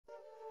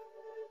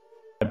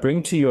I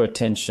bring to your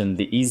attention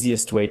the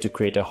easiest way to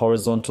create a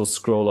horizontal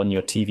scroll on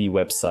your TV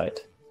website.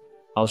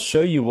 I'll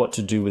show you what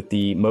to do with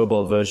the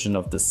mobile version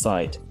of the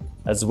site,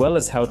 as well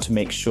as how to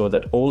make sure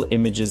that all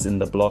images in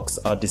the blocks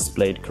are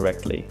displayed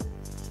correctly.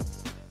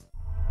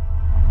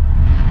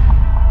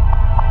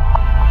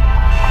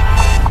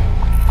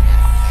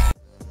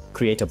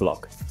 Create a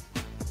block.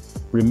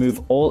 Remove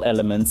all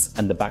elements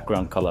and the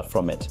background color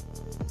from it.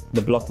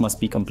 The block must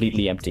be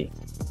completely empty.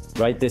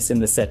 Write this in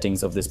the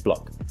settings of this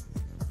block.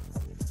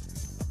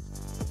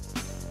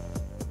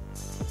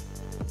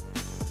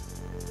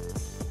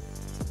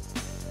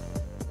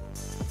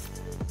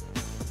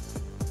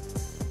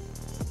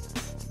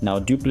 Now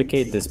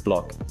duplicate this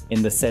block.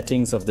 In the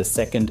settings of the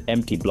second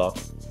empty block,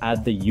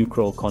 add the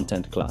ucrol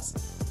content class.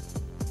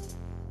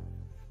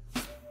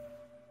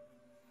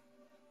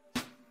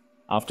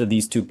 After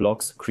these two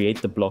blocks,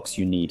 create the blocks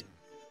you need.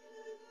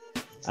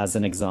 As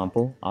an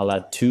example, I'll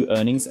add 2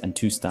 earnings and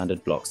 2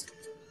 standard blocks.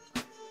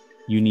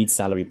 You need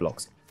salary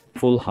blocks.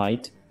 Full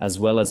height as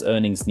well as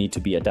earnings need to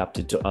be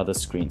adapted to other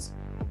screens.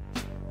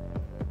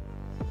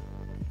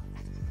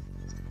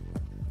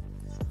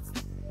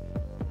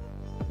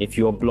 If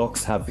your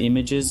blocks have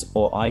images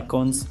or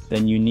icons,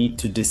 then you need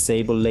to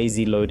disable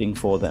lazy loading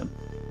for them.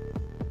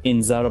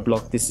 In Zara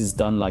block, this is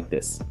done like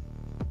this.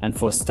 And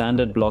for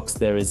standard blocks,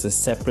 there is a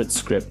separate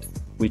script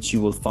which you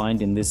will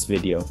find in this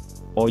video,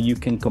 or you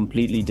can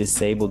completely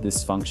disable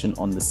this function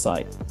on the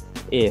site.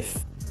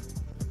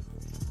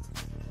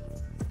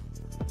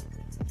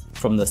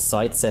 From the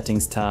Site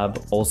Settings tab,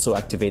 also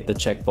activate the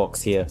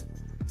checkbox here.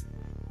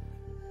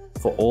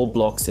 For all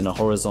blocks in a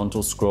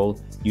horizontal scroll,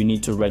 you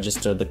need to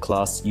register the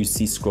class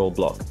UC scroll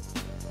block.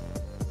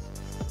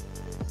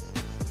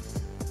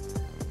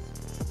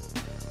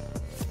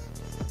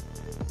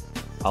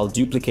 I'll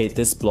duplicate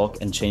this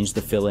block and change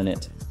the fill in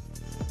it.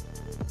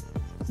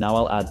 Now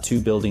I'll add 2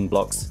 building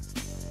blocks.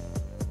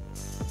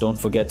 Don't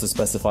forget to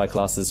specify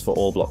classes for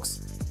all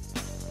blocks.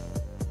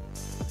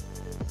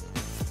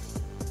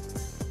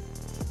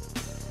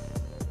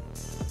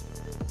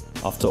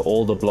 After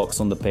all the blocks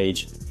on the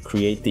page,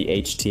 create the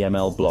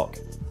HTML block.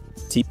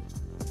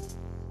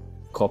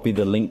 Copy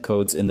the link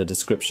codes in the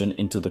description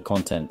into the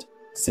content.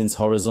 Since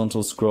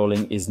horizontal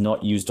scrolling is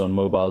not used on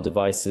mobile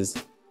devices,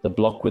 the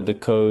block with the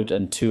code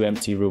and 2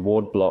 empty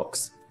reward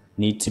blocks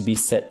need to be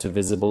set to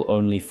visible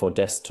only for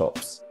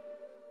desktops.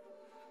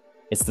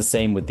 It's the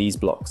same with these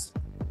blocks.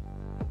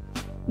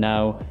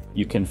 Now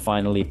you can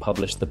finally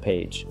publish the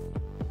page.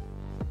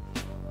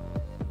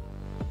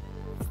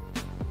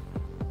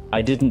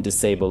 I didn't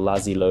disable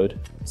lazy load,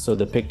 so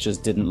the pictures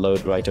didn't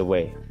load right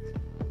away.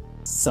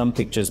 Some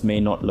pictures may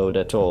not load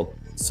at all,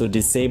 so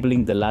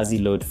disabling the lazy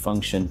load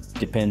function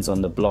depends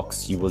on the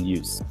blocks you will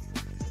use.